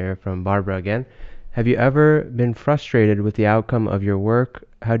question here from Barbara again. Have you ever been frustrated with the outcome of your work?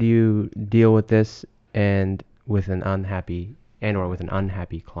 How do you deal with this and with an unhappy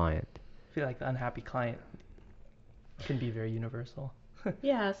client? I feel like the unhappy client can be very universal.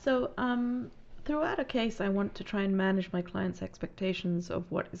 Yeah, so throughout a case, I want to try and manage my client's expectations of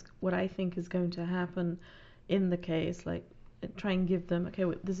what I think is going to happen in the case. Like, try and give them, okay,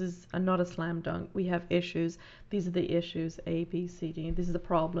 this is not a slam dunk. We have issues. These are the issues, A, B, C, D. This is the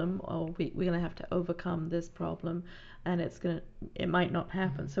problem. Or we're going to have to overcome this problem, and it might not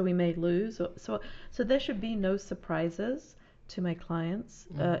happen. So we may lose. So there should be no surprises to my clients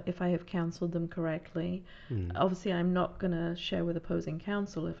if I have counseled them correctly. Obviously, I'm not going to share with opposing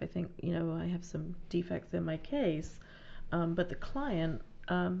counsel if I think I have some defects in my case, but the client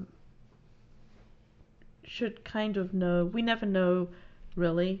should kind of know. We never know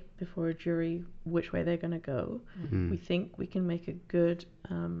really before a jury which way they're going to go. We think we can make a good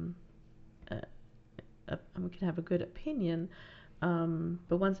we can have a good opinion,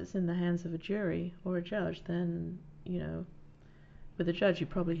 but once it's in the hands of a jury or a judge, then with a judge you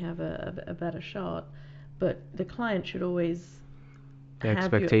probably have a better shot, but the client should always The have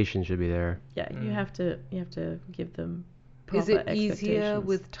expectation should be there. you have to give them Is proper it easier expectations.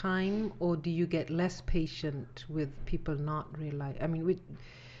 with time, or do you get less patient with people not realize? I mean,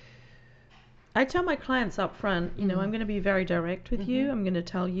 I tell my clients up front, I'm going to be very direct with you. I'm going to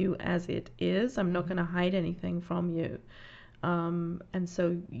tell you as it is. I'm not going to hide anything from you. And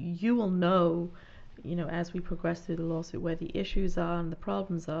so you will know, as we progress through the lawsuit, where the issues are and the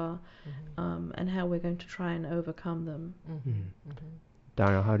problems are, and how we're going to try and overcome them.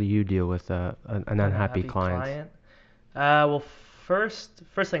 Daniel, how do you deal with an unhappy client? Well, first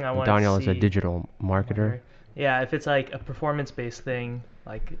thing I want to see. Daniel is a digital marketer. Yeah, if it's like a performance-based thing,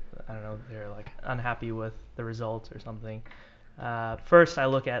 like I don't know, they're like unhappy with the results or something. First, I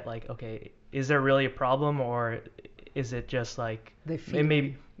look at like, okay, is there really a problem, or is it just like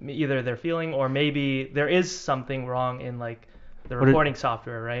maybe either they're feeling, or maybe there is something wrong in like the reporting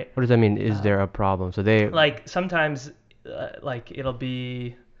software, right? What does that mean? Is there a problem? So they like sometimes like it'll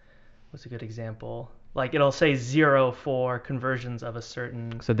be, what's a good example? Like it'll say 0 for conversions of a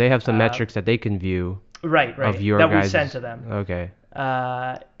certain. So they have some metrics that they can view Right. of your that we guys' send to them. Okay.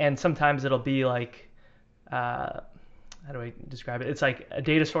 And sometimes it'll be like, how do I describe it? It's like a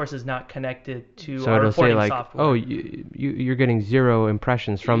data source is not connected to So our it'll say reporting like, software. oh, you're getting 0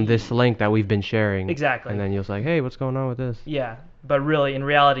 impressions from this link that we've been sharing. Exactly. And then you'll say, hey, what's going on with this? Yeah, but really, in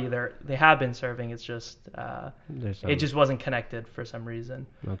reality, they have been serving. It's just There's it just wasn't connected for some reason.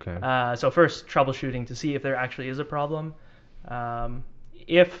 Okay. So first, troubleshooting to see if there actually is a problem.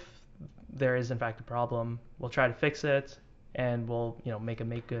 If there is in fact a problem, we'll try to fix it, and we'll make a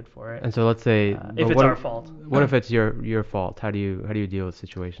make good for it. And so let's say if but it's what our if- fault. What if it's your fault? How do you deal with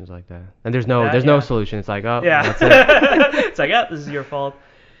situations like that? And there's no Yeah. solution. It's like, oh, Yeah, that's it. it's like, yeah, this is your fault.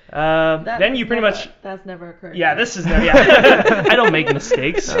 Then you pretty much. That's never occurred. Yeah, this is never. Yeah, I don't make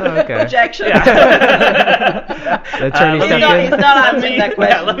mistakes. Oh, okay. Objection. Yeah. The attorney let stepped me- in. He's not answering that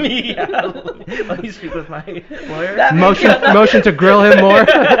Yeah, let me speak with my lawyer. That- Motion to grill him more.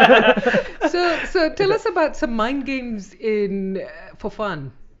 So tell us about some mind games in for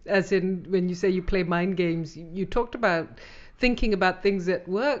fun. As in, when you say you play mind games, you talked about thinking about things at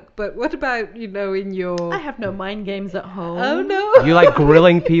work, but what about in your? I have no mind games at home. Oh no. You like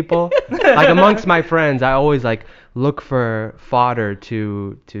grilling people? Like amongst my friends, I always like look for fodder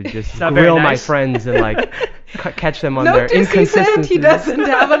to just not very grill my nice. friends and like catch them on their Notice he said inconsistencies. he doesn't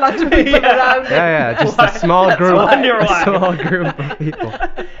have a lot of people Yeah. around him. Yeah, just Why? a small That's group. wonder A why. small group of people.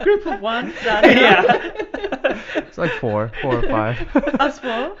 Group of one. Yeah. It's like four or five. Us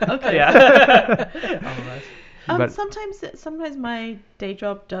four. Okay. Yeah. All of us. But- Sometimes my day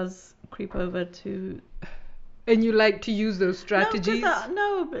job does creep over to And you like to use those strategies.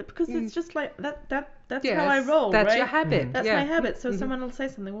 No, but because it's just like that's Yes, how I roll. That's right? your habit. That's yeah. my habit. So Mhm. someone will say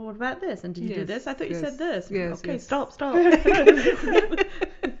something. Well, what about this? And did you do Yes, this? I thought you yes, said this. yes, Okay, yes. stop.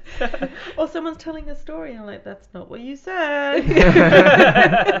 Or someone's telling a story and I'm like, that's not what you said.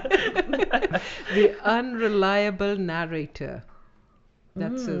 The unreliable narrator.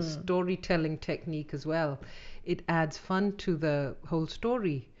 That's a storytelling technique as well. It adds fun to the whole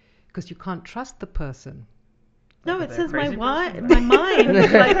story because you can't trust the person. No, Like it they're says crazy my person? mind.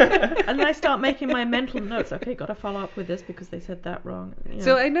 It's like, and then I start making my mental notes. Okay, got to follow up with this because they said that wrong.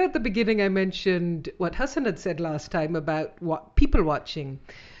 So I know at the beginning I mentioned what Hassan had said last time about what people watching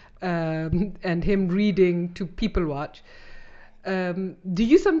and him reading to people watch. Do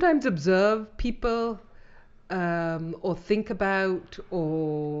you sometimes observe people or think about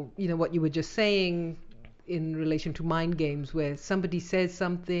or what you were just saying in relation to mind games where somebody says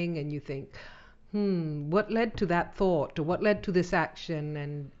something and you think, what led to that thought or what led to this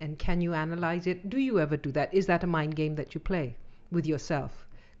action and can you analyze it? Do you ever do that? Is that a mind game that you play with yourself?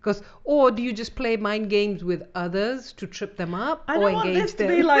 Or do you just play mind games with others to trip them up I or don't want engage this them?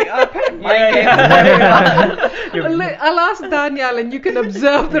 to be like our mind You're- I'll ask Daniel and you can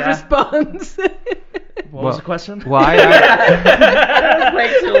observe the Yeah. response. What was the question? Why? That was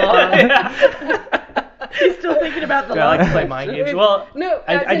way too long. He's still thinking about the Do I like to last play mind games? Well, No,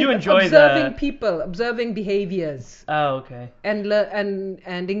 I do enjoy observing the. people, observing behaviors, Oh, okay. and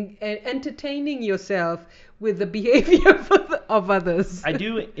entertaining yourself with the behavior of others. I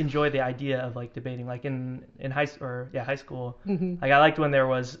do enjoy the idea of like debating, like in high school. Mhm. Like I liked when there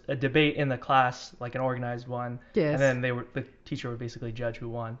was a debate in the class, like an organized one, Yes. and then the teacher would basically judge who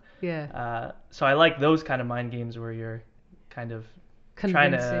won. Yeah, So I like those kind of mind games where you're kind of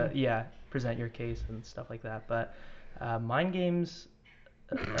trying to convincing. present your case and stuff like that. But mind games,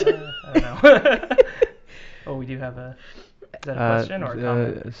 I don't know. Oh, we do have a. Is that a question or a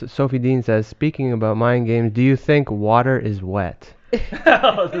comment? Sophie Dean says, speaking about mind games, do you think water is wet?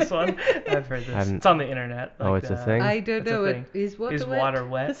 Oh, this one. I've heard this. haven't- It's on the internet. Oh, it's a thing? I don't It's a know. thing. Is water Is wet? water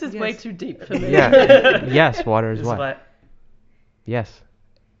wet? This is Yes. way too deep for me. Yeah. Yes, water is Is wet. wet. Yes.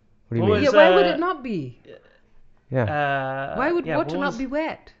 What do you What mean? Yeah, was, why would uh, it not be? Yeah. Why would yeah, water what not was- be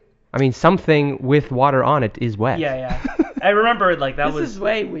wet? I mean, something with water on it is wet. Yeah, yeah. I remember like that This was. is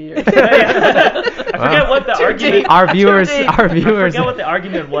way weird. I forget what the Too argument. deep. Our viewers, deep. our I viewers. forget what the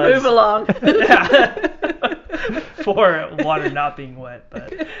argument was. Move along. Yeah. For water not being wet,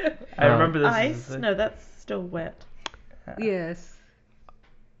 but I Oh. remember this. Ice? Is No, that's still wet. Yes.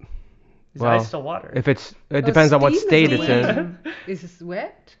 Is Well, ice still water? If it depends on what steam is state it's wet. in. Is it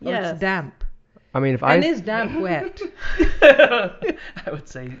wet? Or Yes. it's damp? I mean, if And I is damp wet? I would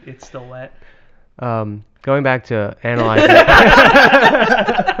say it's still wet. going back to analyzing.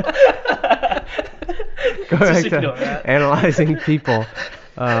 Going Just back ignore to that. analyzing people.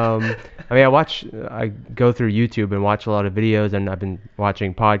 I mean, I go through YouTube and watch a lot of videos, and I've been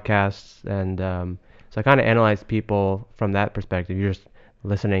watching podcasts, and So I kind of analyze people from that perspective. You're just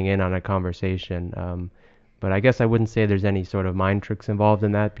listening in on a conversation. But I guess I wouldn't say there's any sort of mind tricks involved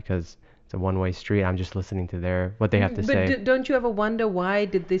in that because it's a one-way street. I'm just listening to what they have to say. But don't you ever wonder why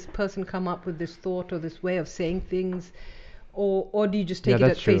did this person come up with this thought or this way of saying things, or do you just take it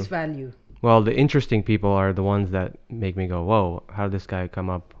at face value? Well, the interesting people are the ones that make me go, whoa, how did this guy come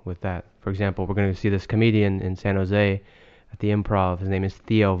up with that? For example, we're going to see this comedian in San Jose at the Improv. His name is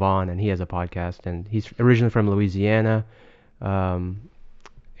Theo Vaughn, and he has a podcast, and he's originally from Louisiana.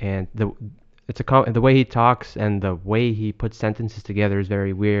 And the way he talks and the way he puts sentences together is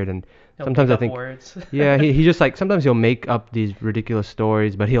very weird, and sometimes I think words. yeah, he just like sometimes he'll make up these ridiculous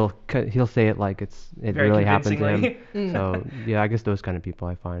stories, but he'll say it like it very really happened to him. Mm. So yeah, I guess those kind of people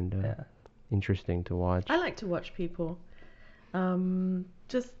I find interesting to watch. I like to watch people.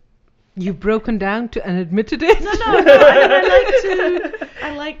 Just You've broken down to and admitted it. no.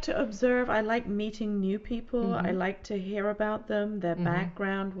 I like to observe. I like meeting new people. Mhm. I like to hear about them, their Mhm.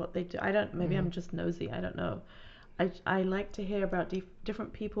 background, what they do. Maybe I'm just nosy. I don't know. I like to hear about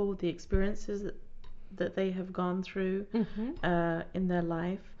different people, the experiences that they have gone through in their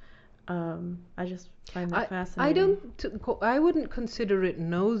life. I just find that fascinating. I wouldn't consider it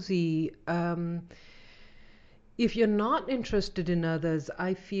nosy. If you're not interested in others,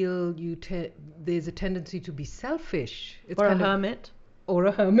 I feel there's a tendency to be selfish. It's Or a kind of- hermit. Or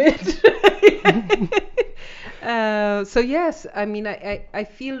a hermit. So yes, I mean, I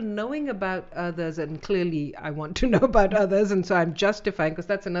feel knowing about others, and clearly I want to know about others, and so I'm justifying, because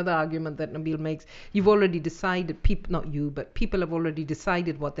that's another argument that Nabil makes. You've already decided, not you, but people have already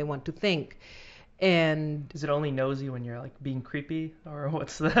decided what they want to think. And Is it only nosy when you're like being creepy, or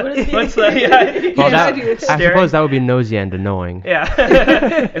what's the? What is What's the? Yeah. Well, Yes, I suppose that would be nosy and annoying. Yeah.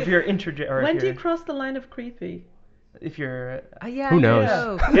 If you're When do you cross the line of creepy? if you're yeah, Who I knows?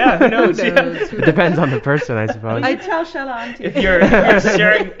 know. yeah, who knows? Who knows? It depends on the person, I suppose. I tell Shella Auntie.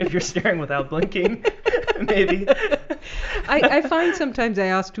 If you're staring without blinking, maybe. I find sometimes I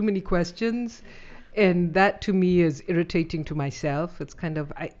ask too many questions, and that to me is irritating to myself. It's kind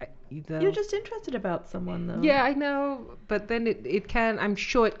of You're just interested about someone, though. Yeah, I know, but then it can. I'm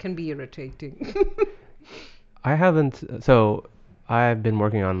sure it can be irritating. I haven't. So I've been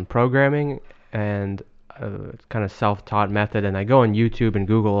working on programming and it's kind of self-taught method, and I go on YouTube and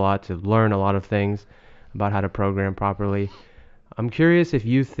Google a lot to learn a lot of things about how to program properly. I'm curious if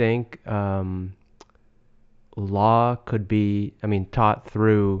you think law could be, taught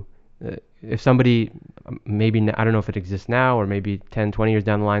through. If somebody, I don't know if it exists now, or maybe 10, 20 years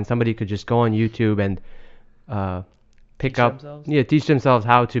down the line, somebody could just go on YouTube and teach themselves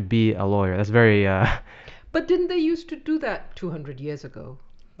how to be a lawyer. That's very. But didn't they used to do that 200 years ago?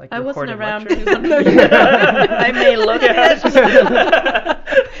 Like I wasn't recorded around lectures? 200 years. I may look at it.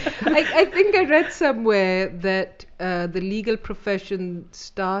 I think I read somewhere that the legal profession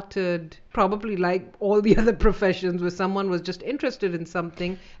started probably like all the other professions, where someone was just interested in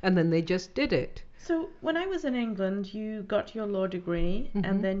something and then they just did it. So when I was in England, you got your law degree, Mhm.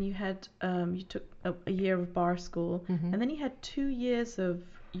 and then you had you took a year of bar school, Mhm. and then you had 2 years of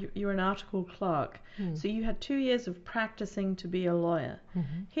you're an article clerk. So you had 2 years of practicing to be a lawyer.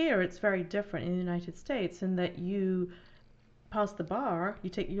 Mhm. Here it's very different in the United States in that you pass the bar, you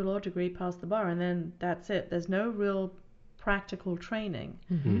take your law degree, pass the bar, and then that's it. There's no real practical training.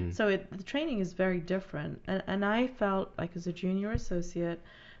 Hmm. So the training is very different. And I felt like as a junior associate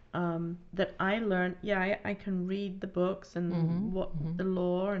that I learned, I can read the books and the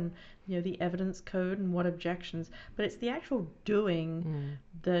law and the evidence code and what objections, but it's the actual doing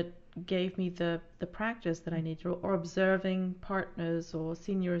that gave me the practice that I needed, or observing partners or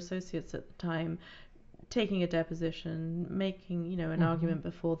senior associates at the time, taking a deposition, making an argument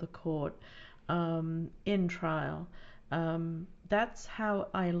before the court, in trial. That's how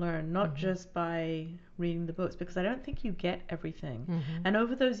I learned, not just by reading the books, because I don't think you get everything. And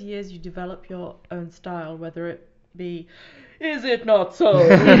over those years, you develop your own style, whether it be, is it not so?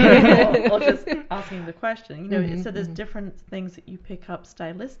 or just asking the question. So there's different things that you pick up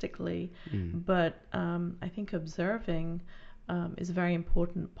stylistically, but I think observing is a very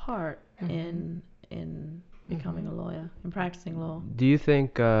important part in becoming a lawyer, in practicing law. Do you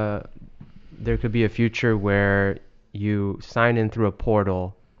think there could be a future where you sign in through a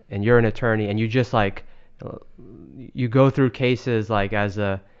portal and you're an attorney and you just you go through cases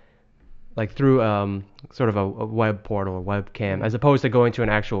through sort of a web portal or webcam, as opposed to going to an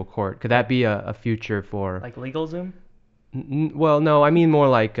actual court? Could that be a future for Like LegalZoom? Well, no, I mean more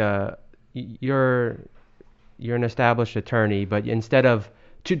like you're an established attorney, but instead of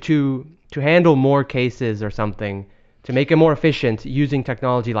to handle more cases or something, to make it more efficient using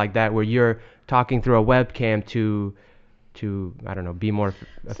technology like that, where you're talking through a webcam to I don't know, be more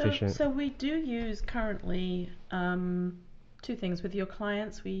efficient? So we do use currently two things with your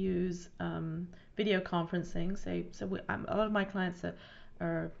clients. We use video conferencing. A lot of my clients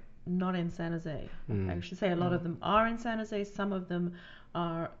are not in San Jose. I should say a lot of them are in San Jose. Some of them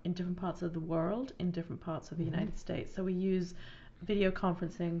are in different parts of the world, in different parts of the United States. So we use video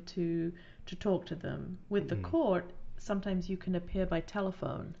conferencing to talk to them. With the court, sometimes you can appear by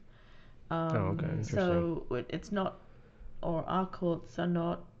telephone. Okay, interesting. So it's not, or our courts are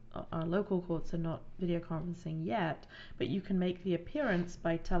not, our local courts are not video conferencing yet, but you can make the appearance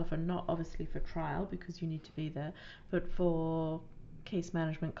by telephone, not obviously for trial because you need to be there, but for case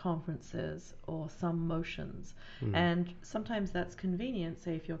management conferences or some motions. And sometimes that's convenient,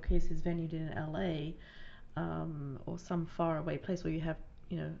 say if your case is venued in LA or some faraway place where you have,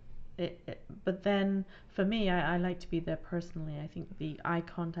 but then for me, I like to be there personally. I think the eye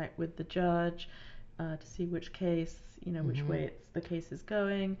contact with the judge to see which case, which way the case is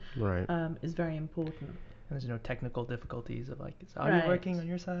going, Right. is very important. And there's no technical difficulties of like, is audio working on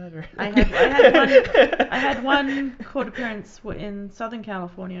your side? Or I had one court appearance in Southern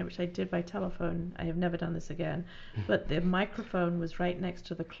California, which I did by telephone. I have never done this again. But the microphone was right next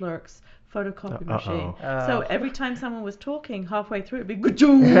to the clerk's photocopy machine. So every time someone was talking, halfway through, it'd be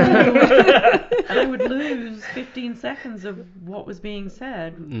 "Ga-choom!" and I would lose 15 seconds of what was being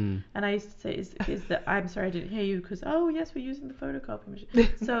said. And I used to say, "Is that I'm sorry, I didn't hear you," because yes, we're using the photocopy machine.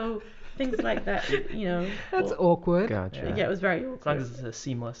 So things like that, That's awkward. Gotcha. Yeah, it was very awkward. as long as it's a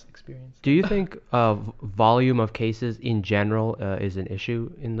seamless experience. Do you think volume of cases in general is an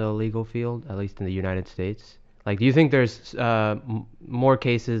issue in the legal field, at least in the United States? Like, do you think there's more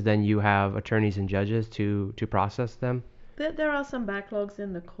cases than you have attorneys and judges to process them? There are some backlogs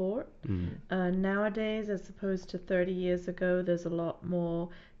in the court. Nowadays, as opposed to 30 years ago, there's a lot more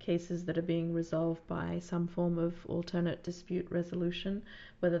cases that are being resolved by some form of alternate dispute resolution,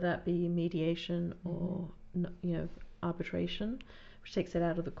 whether that be mediation or arbitration, which takes it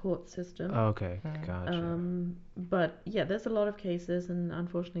out of the court system. Okay, gotcha. But yeah, there's a lot of cases, and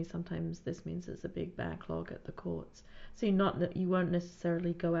unfortunately, sometimes this means there's a big backlog at the courts. So you won't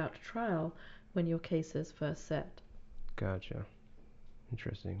necessarily go out to trial when your case is first set. Gotcha.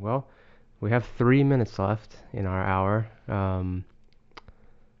 Interesting. Well, we have 3 minutes left in our hour.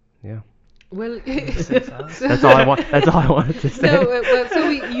 Yeah. Well, That's all I want. That's all I wanted to say. no, well, so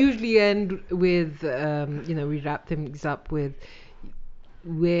we usually end with, we wrap things up with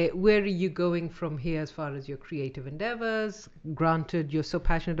where are you going from here as far as your creative endeavors? Granted, you're so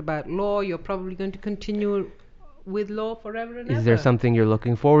passionate about law, you're probably going to continue with law forever and ever. Is there something you're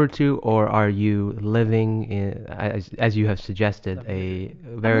looking forward to, or are you living in, as you have suggested, a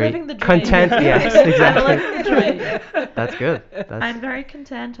very living the dream. content? Yes, exactly. I'm living the dream. That's good. I'm very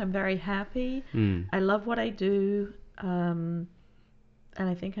content. I'm very happy. I love what I do, and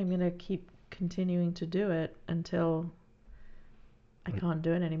I think I'm going to keep continuing to do it until I can't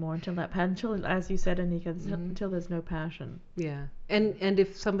do it anymore. Until, as you said, Anika, until there's no passion. Yeah, and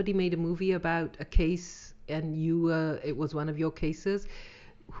if somebody made a movie about a case and it was one of your cases,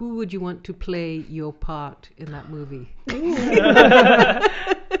 who would you want to play your part in that movie?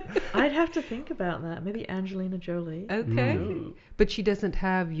 I'd have to think about that. Maybe Angelina Jolie. Okay. But she doesn't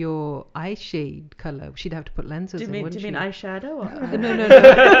have your eye shade color. She'd have to put lenses in, wouldn't Do you she? mean eyeshadow? Or No.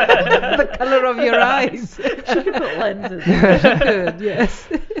 The color of your eyes. She could put lenses. She could, yes.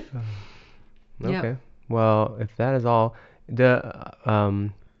 Okay. Yep. Well, if that is all,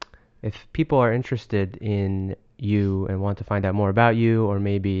 if people are interested in you and want to find out more about you, or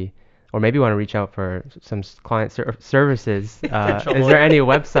maybe want to reach out for some client services, is there any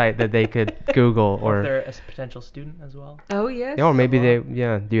website that they could Google, Or or if they're a potential student as well. Oh, yes. or maybe do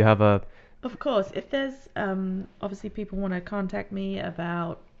you have a Of course, if there's obviously people want to contact me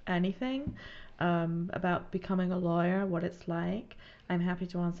about anything, about becoming a lawyer, what it's like, I'm happy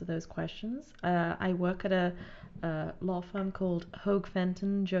to answer those questions. I work at a law firm called Hoag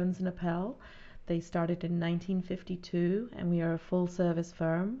Fenton Jones and Appel. They started in 1952, and we are a full-service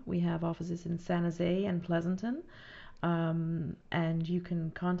firm. We have offices in San Jose and Pleasanton, and you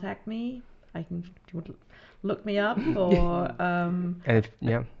can contact me. You would look me up, or and if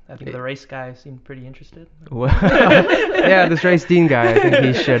I think the race guy seemed pretty interested. yeah, this Race Dean guy, I think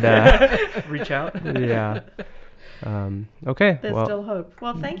he should Reach out. yeah. Okay. there's still hope.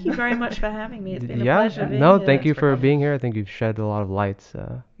 Well, thank you very much for having me. It's been a yeah. pleasure being No, here. thank you Thanks for for being here. I think you've shed a lot of lights,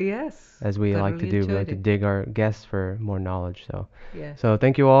 Yes. as we like to thoroughly do. We enjoyed like to it. dig our guests for more knowledge. Yes. So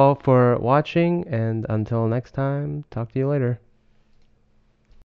thank you all for watching, and until next time, talk to you later.